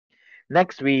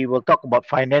Next, we will talk about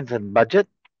finance and budget.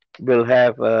 We'll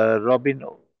have Robyn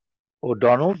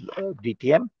O'Donnell,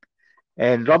 DTM.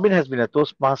 And Robyn has been a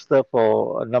Toastmaster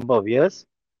for a number of years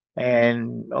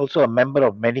and also a member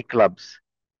of many clubs.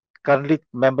 Currently,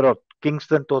 member of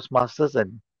Kingston Toastmasters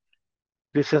and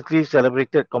recently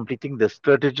celebrated completing the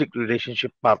strategic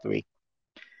relationship pathway.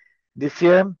 This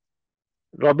year,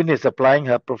 Robyn is applying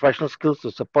her professional skills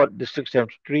to support District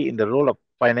 73 in the role of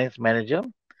finance manager.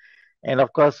 And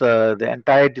of course, the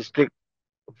entire district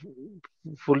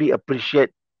fully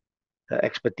appreciate her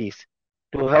expertise.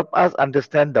 To help us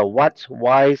understand the what's,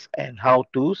 whys, and how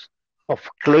to's of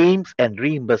claims and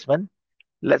reimbursement,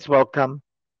 let's welcome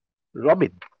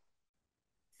Robyn.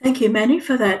 Thank you, Manny,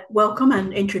 for that welcome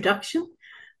and introduction.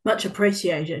 Much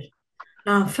appreciated.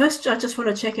 First, I just want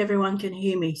to check everyone can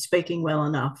hear me speaking well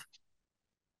enough.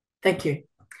 Thank you.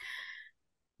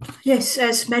 Yes,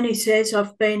 as Manny says,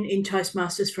 I've been in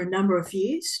Toastmasters for a number of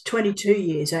years, 22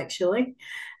 years actually,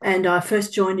 and I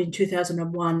first joined in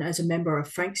 2001 as a member of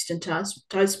Frankston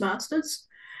Toastmasters.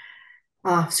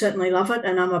 I certainly love it,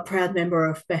 and I'm a proud member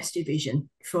of Bass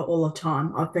Division for all the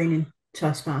time I've been in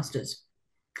Toastmasters.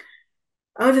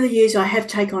 Over the years, I have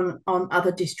taken on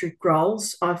other district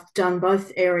roles. I've done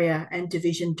both area and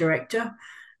division director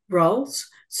roles.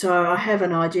 So I have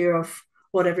an idea of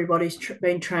what everybody's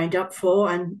been trained up for,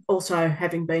 and also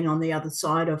having been on the other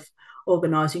side of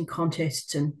organising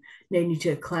contests and needing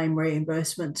to claim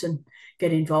reimbursements and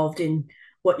get involved in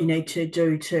what you need to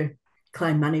do to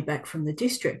claim money back from the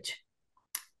district.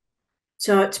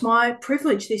 So it's my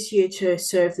privilege this year to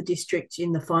serve the district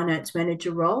in the finance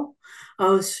manager role. I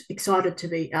was excited to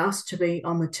be asked to be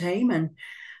on the team, and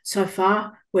so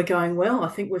far we're going well. I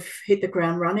think we've hit the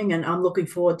ground running, and I'm looking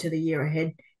forward to the year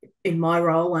ahead in my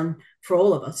role and for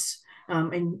all of us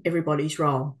in everybody's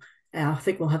role. I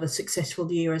think we'll have a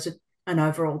successful year as an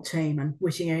overall team, and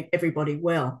wishing everybody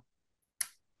well.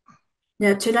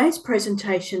 Now, today's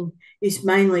presentation is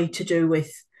mainly to do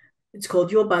with, it's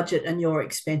called Your Budget and Your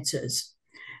Expenses.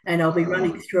 And I'll be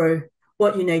running through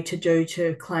what you need to do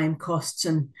to claim costs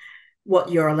and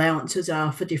what your allowances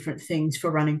are for different things for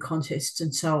running contests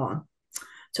and so on.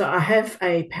 So I have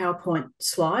a PowerPoint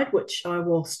slide, which I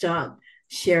will start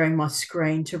sharing my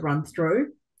screen to run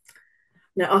through.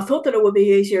 Now, I thought that it would be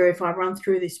easier if I run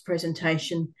through this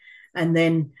presentation, and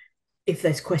then if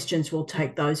there's questions, we'll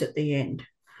take those at the end.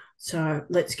 So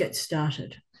let's get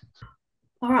started.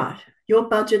 All right, your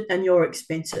budget and your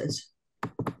expenses.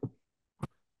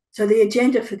 So the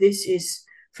agenda for this is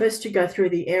first to go through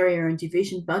the area and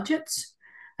division budgets,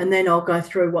 and then I'll go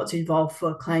through what's involved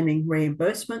for claiming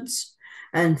reimbursements.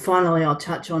 And finally, I'll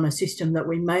touch on a system that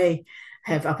we may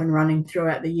have up and running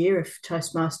throughout the year if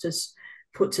Toastmasters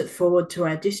puts it forward to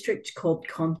our district, called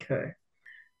Concur.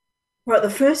 Right, the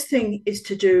first thing is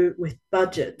to do with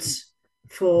budgets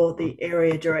for the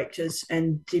area directors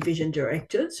and division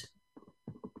directors.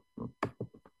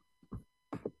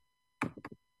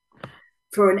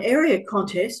 For an area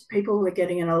contest, people are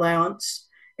getting an allowance.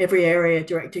 Every area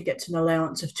director gets an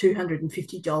allowance of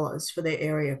 $250 for their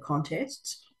area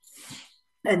contests.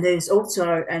 And there's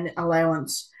also an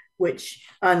allowance, which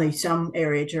only some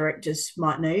area directors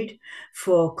might need,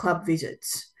 for club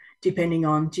visits, depending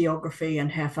on geography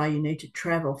and how far you need to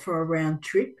travel for a round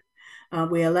trip.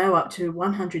 We allow up to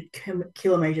 100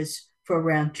 kilometres for a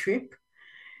round trip,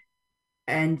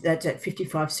 and that's at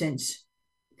 55 cents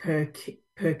per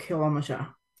kilometre.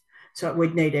 So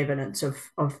we'd need evidence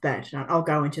of that. And I'll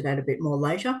go into that a bit more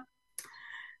later.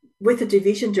 With the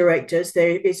division directors,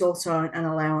 there is also an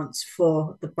allowance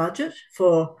for the budget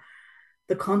for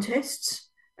the contests,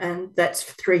 and that's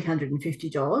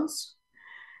 $350.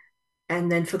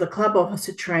 And then for the club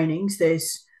officer trainings,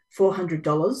 there's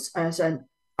 $400 as a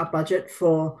budget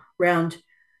for round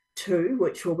 2,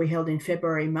 which will be held in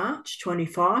February, March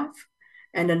 25,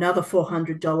 and another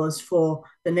 $400 for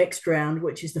the next round,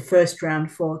 which is the first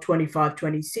round for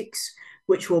 25-26,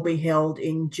 which will be held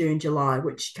in June, July,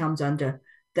 which comes under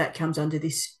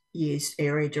this year's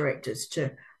area directors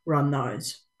to run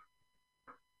those.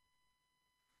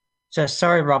 So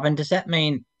sorry, Robyn, does that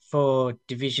mean for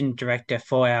division director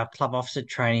for our club officer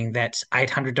training, that's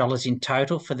 $800 in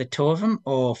total for the two of them,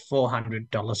 or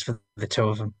 $400 for the two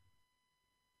of them?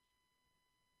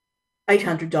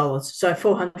 $800, so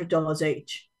 $400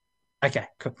 each. Okay,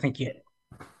 cool. Thank you.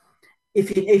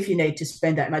 If you need to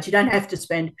spend that much, you don't have to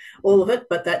spend all of it,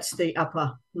 but that's the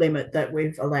upper limit that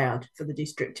we've allowed for the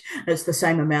district. It's the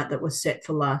same amount that was set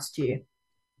for last year.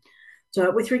 So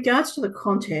with regards to the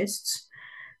contests,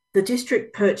 the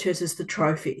district purchases the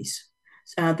trophies.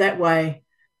 That way,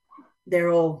 they're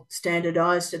all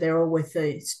standardised. They're all with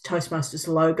the Toastmasters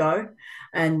logo,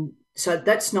 and So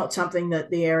that's not something that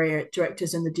the area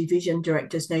directors and the division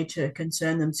directors need to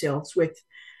concern themselves with,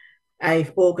 A,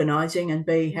 organising, and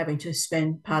B, having to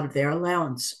spend part of their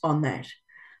allowance on that.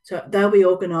 So they'll be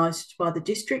organised by the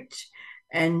district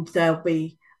and they'll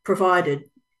be provided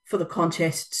for the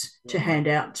contests to hand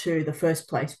out to the first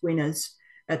place winners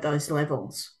at those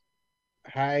levels.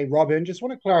 Hey, Robyn, just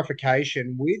want a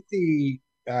clarification with the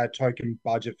token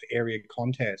budget for area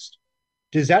contest.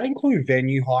 Does that include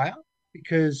venue hire?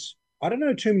 Because I don't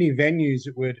know too many venues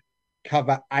that would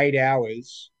cover 8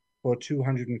 hours for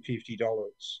 $250.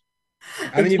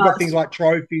 And then It you've got things does. like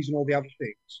trophies and all the other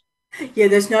things. Yeah,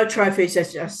 there's no trophies.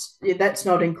 That's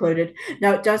not included.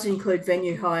 No, it does include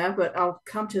venue hire, but I'll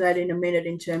come to that in a minute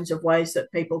in terms of ways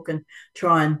that people can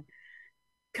try and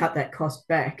cut that cost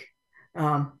back.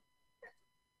 Um,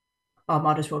 I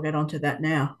might as well get onto that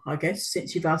now, I guess,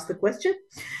 since you've asked the question.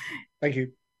 Thank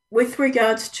you. With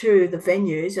regards to the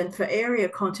venues and for area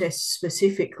contests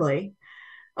specifically,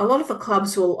 a lot of the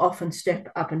clubs will often step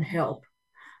up and help.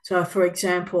 So, for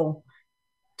example,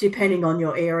 depending on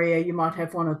your area, you might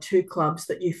have one or two clubs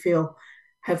that you feel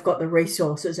have got the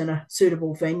resources and a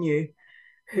suitable venue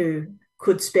who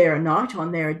could spare a night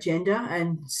on their agenda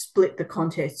and split the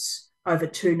contests over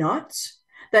 2 nights.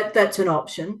 That's an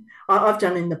option. I've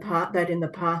done in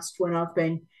the past when I've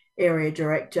been area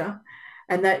director,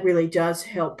 and that really does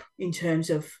help in terms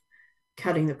of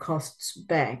cutting the costs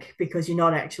back because you're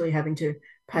not actually having to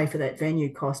pay for that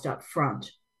venue cost up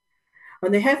front.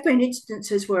 And there have been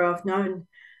instances where I've known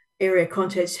area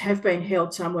contests have been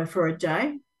held somewhere for a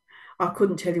day. I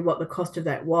couldn't tell you what the cost of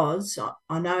that was.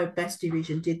 I know Bass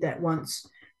Division did that once,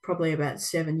 probably about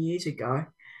 7 years ago,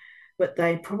 but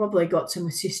they probably got some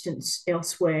assistance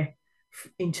elsewhere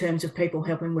in terms of people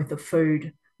helping with the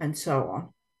food and so on.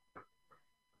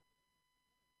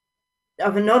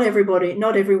 Not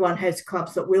everyone has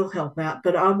clubs that will help out,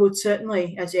 but I would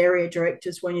certainly, as area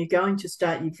directors, when you're going to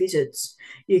start your visits,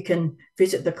 you can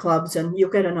visit the clubs and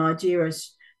you'll get an idea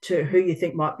as to who you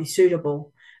think might be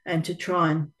suitable and to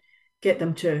try and get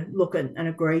them to look and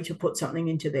agree to put something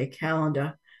into their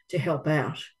calendar to help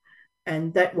out.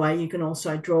 And that way you can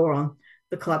also draw on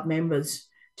the club members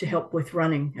to help with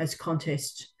running as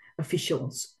contest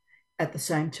officials at the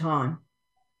same time.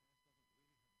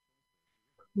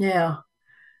 Now,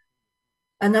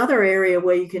 another area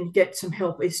where you can get some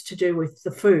help is to do with the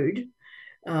food.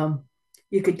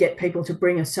 You could get people to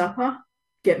bring a supper,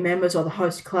 get members of the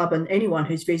host club and anyone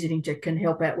who's visiting can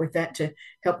help out with that to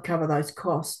help cover those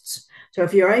costs. So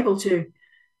if you're able to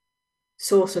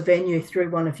source a venue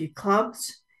through one of your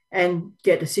clubs and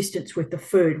get assistance with the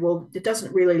food, well, it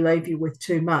doesn't really leave you with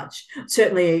too much.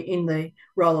 Certainly in the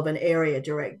role of an area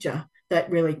director,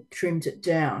 that really trims it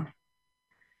down.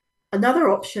 Another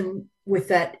option with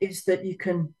that is that you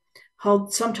can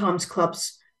hold, sometimes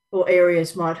clubs or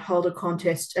areas might hold a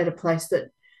contest at a place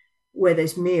where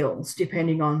there's meals,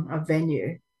 depending on a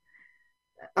venue.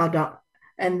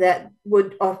 And that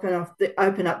would open up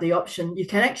the option. You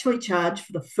can actually charge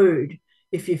for the food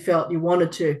if you felt you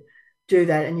wanted to do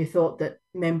that and you thought that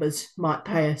members might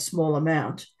pay a small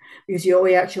amount, because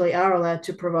we actually are allowed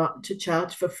to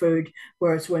charge for food,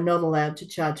 whereas we're not allowed to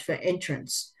charge for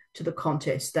entrance to the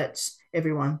contest. That's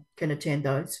everyone can attend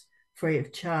those free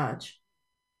of charge.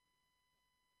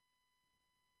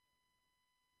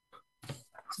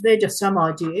 So they're just some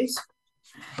ideas.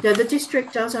 Now, the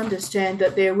district does understand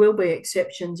that there will be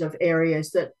exceptions of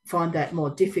areas that find that more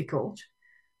difficult.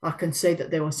 I can see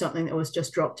that there was something that was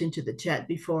just dropped into the chat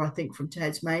before, I think from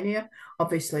Tasmania.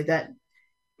 Obviously, that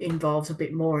involves a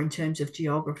bit more in terms of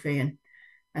geography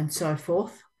and so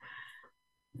forth.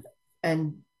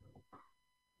 And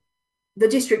the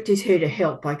district is here to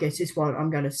help, I guess, is what I'm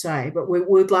going to say. But we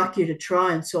would like you to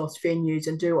try and source venues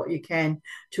and do what you can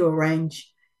to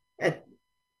arrange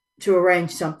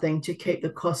something to keep the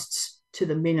costs to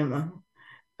the minimum.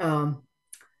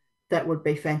 That would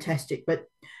be fantastic. But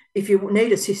if you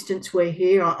need assistance, we're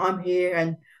here. I'm here,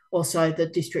 and also the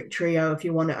district trio if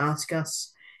you want to ask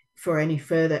us for any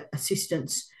further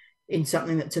assistance in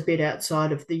something that's a bit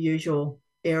outside of the usual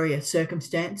area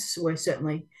circumstance. We're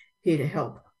certainly here to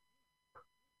help.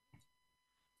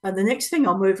 And the next thing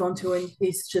I'll move on to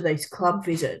is to these club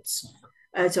visits.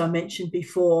 As I mentioned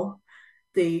before,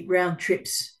 the round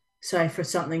trips, say for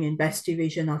something in Bass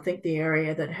Division, I think the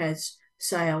area that has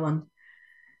Sale and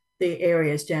the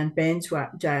areas down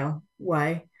Bairnsdale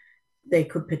Way, there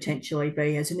could potentially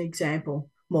be, as an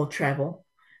example, more travel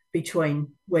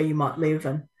between where you might live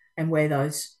and where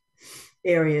those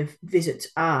area visits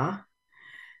are.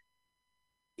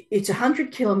 It's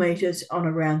 100 kilometres on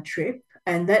a round trip,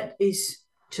 and that is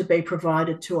to be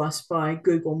provided to us by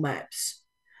Google Maps.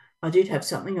 I did have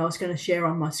something I was going to share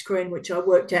on my screen, which I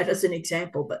worked out as an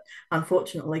example, but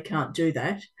unfortunately can't do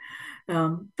that.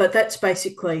 But that's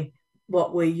basically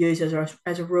what we use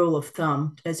as a rule of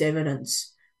thumb, as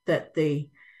evidence that the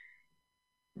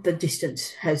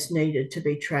distance has needed to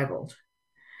be travelled.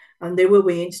 And there will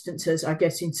be instances, I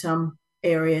guess, in some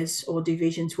areas or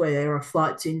divisions where there are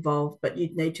flights involved, but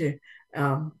you'd need to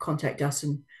contact us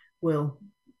and we'll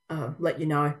let you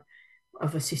know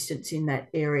of assistance in that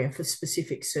area for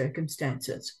specific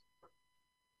circumstances.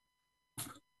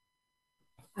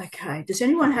 Okay, does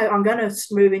anyone have, I'm going to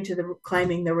move into the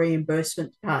claiming the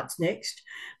reimbursement parts next,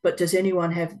 but does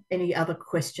anyone have any other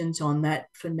questions on that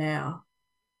for now?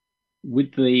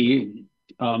 With the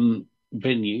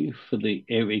venue for the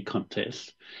area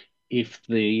contest, if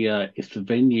the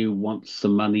venue wants the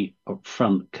money up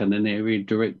front, can an area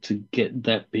director get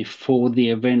that before the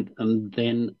event and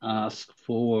then ask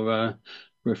for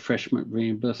refreshment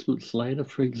reimbursements later,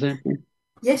 for example?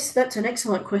 Yes, that's an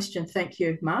excellent question. Thank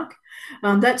you, Mark.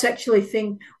 That's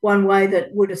actually one way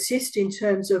that would assist in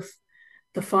terms of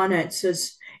the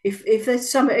finances. If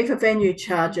a venue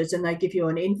charges and they give you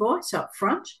an invoice up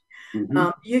front,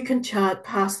 you can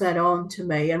pass that on to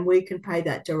me and we can pay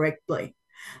that directly.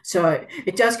 So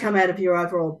it does come out of your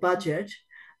overall budget,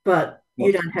 but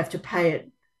you don't have to pay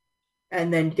it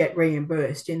and then get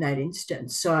reimbursed in that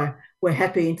instance. So we're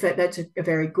happy. In fact, that's a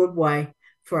very good way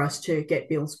for us to get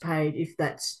bills paid if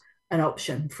that's an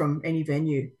option from any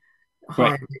venue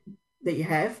hire that you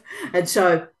have. And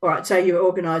so, all right, so you're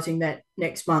organising that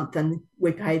next month and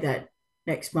we pay that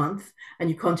next month and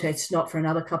your contest's not for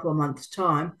another couple of months'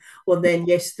 time, well, then,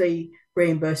 yes, the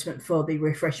reimbursement for the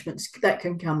refreshments, that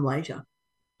can come later.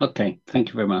 Okay, thank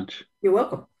you very much. You're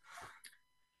welcome.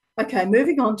 Okay,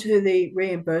 moving on to the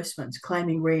reimbursements,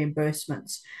 claiming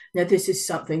reimbursements. Now, this is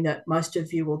something that most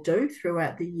of you will do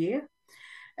throughout the year.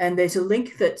 And there's a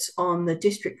link that's on the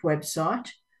district website,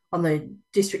 on the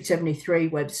District 73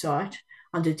 website,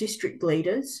 under District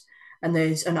Leaders, and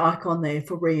there's an icon there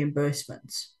for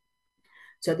reimbursements.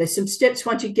 So there's some steps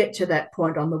once you get to that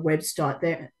point on the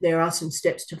website. There are some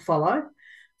steps to follow.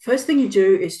 First thing you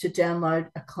do is to download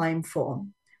a claim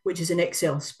form, which is an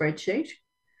Excel spreadsheet.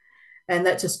 And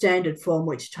that's a standard form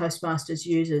which Toastmasters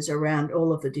uses around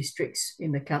all of the districts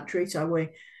in the country. So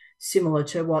we're similar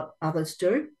to what others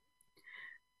do.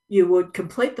 You would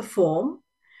complete the form.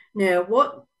 Now,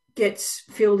 what gets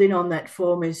filled in on that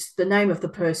form is the name of the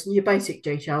person, your basic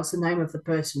details, the name of the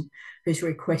person who's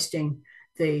requesting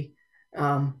the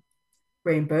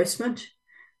reimbursement.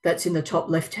 That's in the top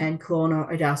left-hand corner.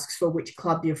 It asks for which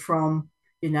club you're from,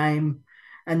 your name,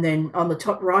 and then on the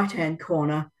top right-hand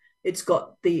corner, it's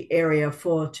got the area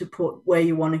to put where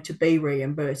you want it to be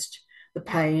reimbursed, the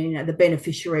paying, the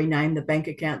beneficiary name, the bank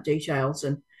account details,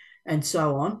 and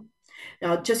so on.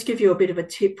 Now, I'll just give you a bit of a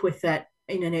tip with that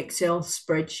in an Excel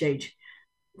spreadsheet,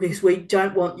 because we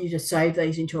don't want you to save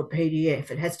these into a PDF.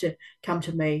 It has to come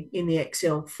to me in the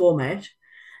Excel format,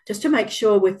 just to make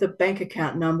sure with the bank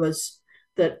account numbers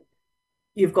that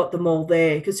you've got them all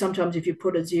there, because sometimes if you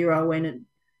put a 0 in, it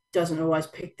doesn't always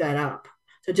pick that up.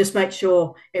 So just make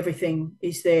sure everything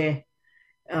is there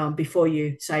before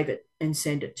you save it and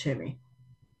send it to me.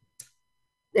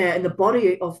 Now, in the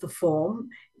body of the form,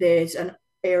 there's an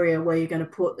area where you're going to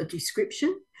put a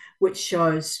description, which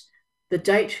shows the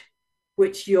date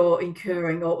which you're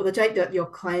incurring or the date that you're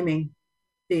claiming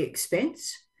the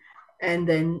expense. And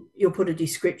then you'll put a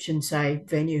description, say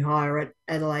venue hire at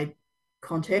Adelaide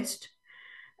contest.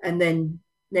 And then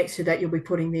next to that, you'll be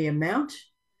putting the amount.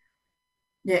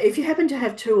 Now, if you happen to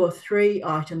have 2 or 3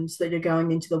 items that are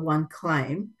going into the one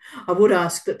claim, I would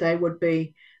ask that they would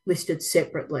be listed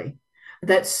separately.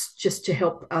 That's just to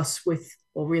help us with,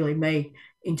 or really me,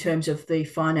 in terms of the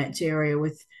finance area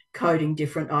with coding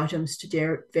different items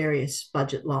to various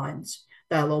budget lines.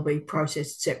 They'll all be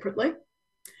processed separately.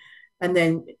 And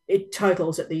then it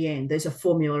totals at the end. There's a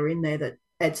formula in there that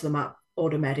adds them up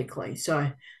automatically.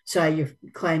 So say you're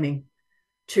claiming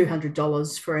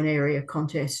 $200 for an area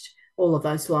contest, all of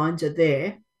those lines are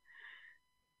there.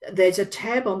 There's a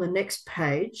tab on the next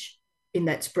page in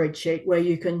that spreadsheet where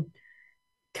you can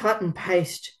cut and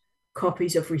paste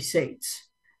copies of receipts,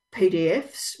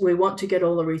 PDFs. We want to get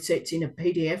all the receipts in a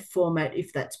PDF format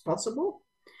if that's possible.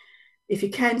 If you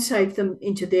can save them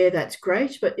into there, that's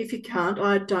great. But if you can't,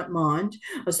 I don't mind,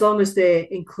 as long as they're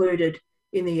included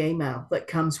in the email that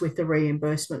comes with the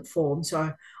reimbursement form.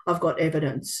 So I've got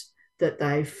evidence that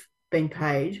they've been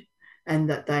paid and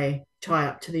that they tie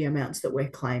up to the amounts that we're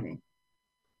claiming.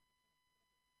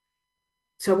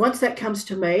 So once that comes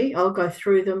to me, I'll go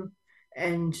through them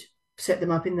and set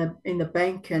them up in the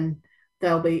bank and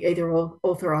they'll be either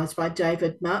authorised by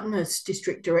David Martin as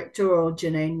District Director or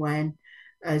Janine Wan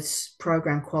as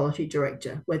Program Quality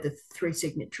Director. We're the three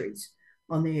signatories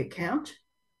on the account.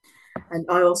 And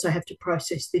I also have to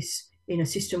process this in a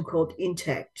system called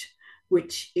Intact,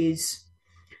 which is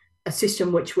a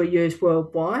system which we use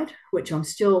worldwide, which I'm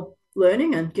still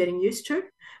learning and getting used to,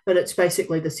 but it's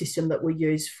basically the system that we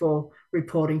use for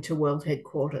reporting to World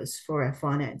Headquarters for our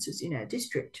finances in our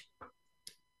district.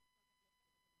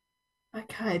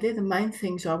 Okay, they're the main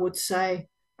things I would say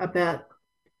about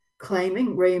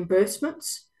claiming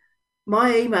reimbursements.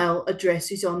 My email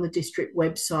address is on the district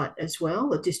website as well,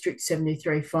 the District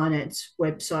 73 Finance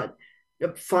website.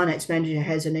 The finance manager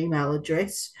has an email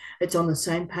address. It's on the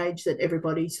same page that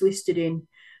everybody's listed in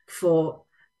for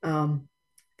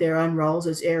their own roles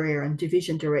as area and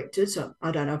division directors. So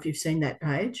I don't know if you've seen that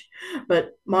page,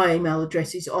 but my email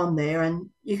address is on there and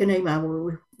you can email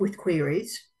me with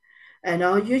queries. And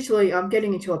I'm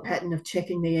getting into a pattern of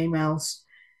checking the emails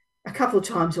a couple of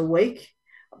times a week,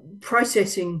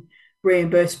 processing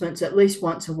reimbursements at least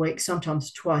once a week,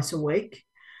 sometimes twice a week.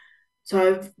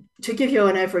 So to give you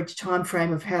an average time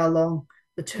frame of how long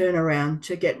the turnaround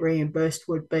to get reimbursed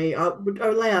would be, I would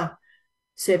allow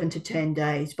 7 to 10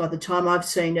 days by the time I've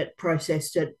seen it,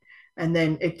 processed it, and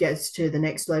then it gets to the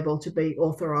next level to be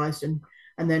authorised, and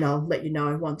then I'll let you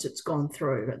know once it's gone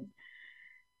through.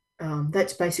 And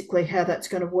that's basically how that's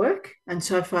going to work. And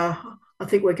so far, I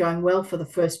think we're going well for the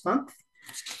first month.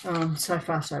 So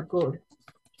far, so good.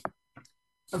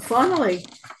 And finally,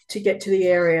 to get to the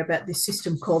area about this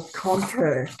system called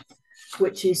Concur,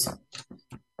 which is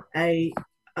a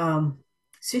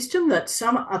system that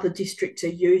some other districts are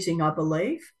using, I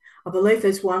believe. I believe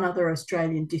there's one other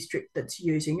Australian district that's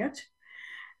using it.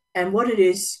 And what it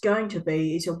is going to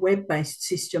be is a web-based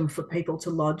system for people to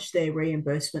lodge their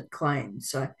reimbursement claims.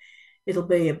 So it'll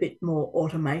be a bit more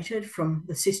automated from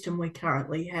the system we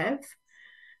currently have.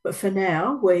 But for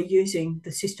now, we're using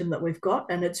the system that we've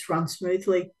got, and it's run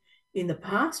smoothly in the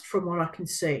past from what I can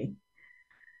see.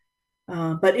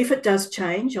 But if it does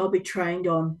change, I'll be trained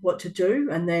on what to do,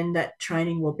 and then that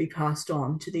training will be passed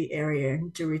on to the area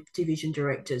and division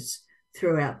directors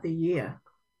throughout the year.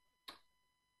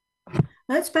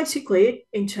 That's basically it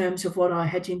in terms of what I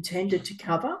had intended to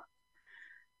cover.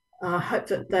 I hope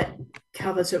that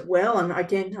covers it well. And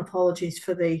again, apologies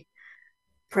for the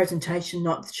presentation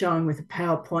not showing with a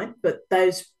PowerPoint, but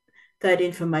that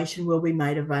information will be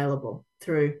made available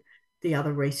through the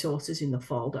other resources in the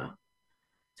folder.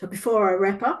 So before I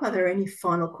wrap up, are there any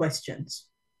final questions?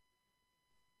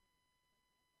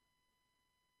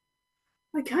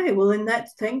 Okay, well, in that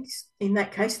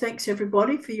case, thanks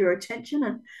everybody for your attention,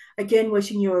 and again,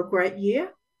 wishing you a great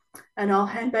year. And I'll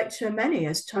hand back to Manny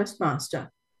as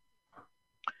Toastmaster.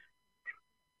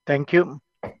 Thank you.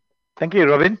 Thank you,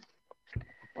 Robyn.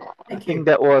 I think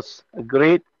that was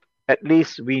great. At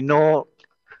least we know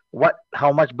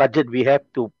how much budget we have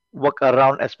to work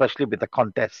around, especially with the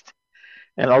contest.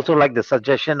 And also like the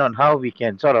suggestion on how we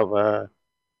can sort of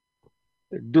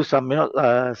do some,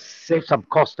 save some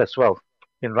cost as well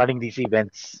in running these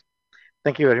events.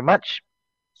 Thank you very much.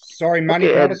 Sorry, Manny,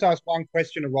 can I just ask one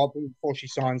question to Robyn before she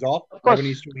signs off? Of course. Robyn,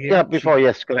 you still here? Yeah, before,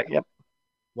 yes, correct. Yep.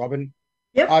 Robyn?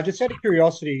 Yep. Just out of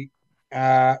curiosity,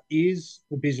 is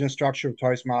the business structure of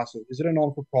Toastmasters, is it a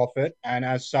non-for-profit? And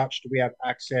as such, do we have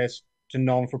access to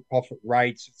non-for-profit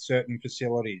rates at certain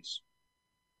facilities?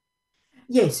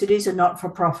 Yes, it is a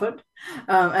not-for-profit.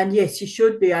 And yes, you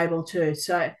should be able to.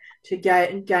 So to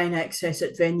gain access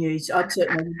at venues, I'd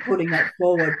certainly be putting that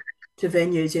forward to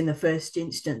venues in the first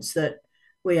instance that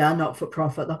we are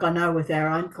not-for-profit. Like I know with our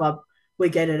own club, we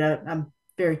get at a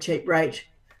very cheap rate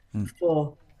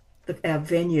for our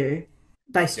venue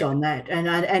based on that, and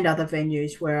other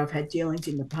venues where I've had dealings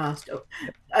in the past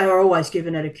are always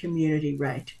given at a community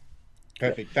rate.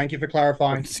 Perfect. Thank you for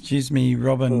clarifying. Excuse me,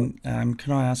 Robyn.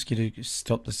 Can I ask you to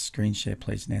stop the screen share,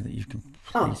 please, now that you've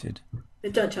completed?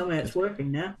 Don't tell me it's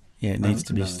working now. Yeah, it needs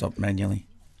to be stopped manually.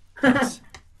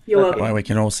 You're welcome. Way we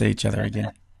can all see each other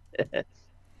again.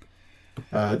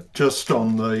 Just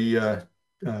on the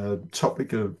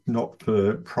topic of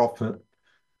not-for-profit,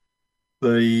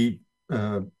 the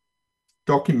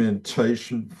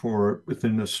documentation for it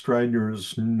within Australia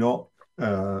is not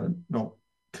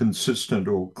consistent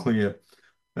or clear.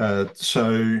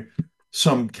 So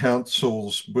some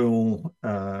councils will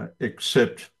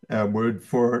accept our word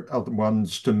for it, other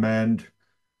ones demand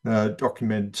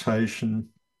documentation.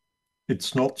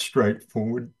 It's not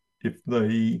straightforward. If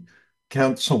the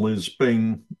council is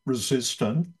being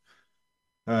resistant,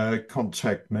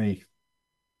 contact me.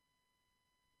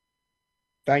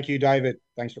 Thank you, David.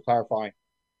 Thanks for clarifying.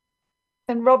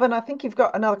 And Robyn, I think you've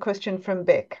got another question from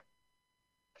Beck.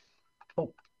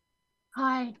 Oh.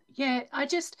 Hi. Yeah, I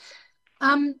just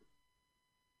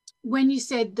when you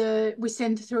said we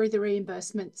send through the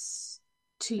reimbursements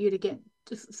to you to get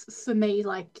for me,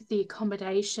 like the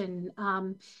accommodation,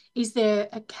 is there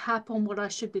a cap on what I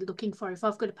should be looking for if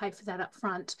I've got to pay for that up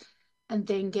front and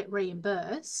then get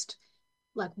reimbursed?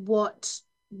 Like what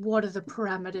are the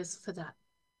parameters for that?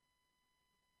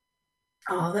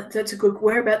 Oh, that's a good.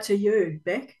 Whereabouts are you,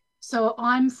 Beck? So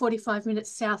I'm 45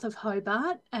 minutes south of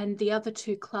Hobart, and the other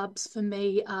two clubs for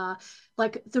me are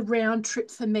like the round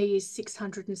trip for me is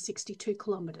 662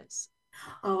 kilometres.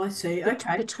 Oh, I see.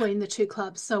 Okay. Between the two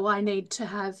clubs. So I need to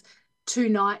have 2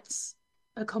 nights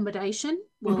accommodation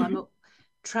while I'm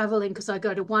traveling, because I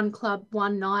go to one club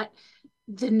one night,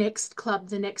 the next club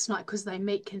the next night, because they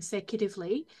meet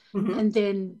consecutively, and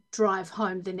then drive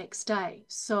home the next day.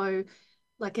 So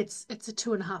like it's a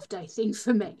 2.5 day thing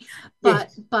for me,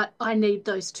 but I need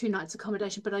those 2 nights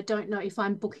accommodation. But I don't know if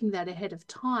I'm booking that ahead of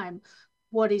time.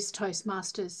 What is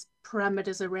Toastmasters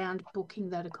parameters around booking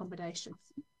that accommodation?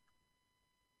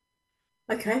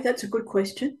 Okay, that's a good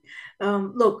question.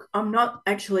 Look, I'm not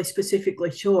actually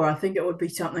specifically sure. I think it would be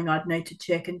something I'd need to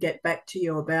check and get back to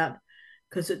you about,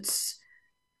 because it's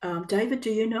David,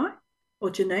 do you know, or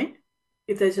Janine,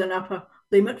 if there's an upper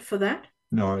limit for that?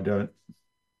 No, I don't.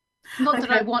 Not that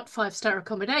I want 5-star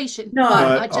accommodation, No.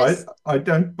 but I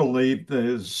don't believe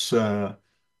there's an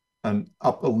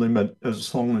upper limit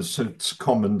as long as it's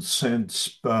common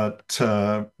sense, but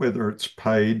whether it's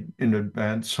paid in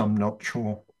advance, I'm not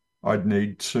sure. I'd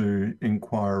need to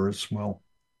inquire as well.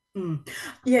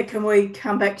 Yeah, can we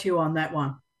come back to you on that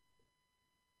one?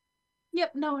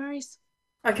 Yep, no worries.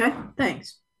 Okay,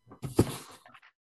 thanks.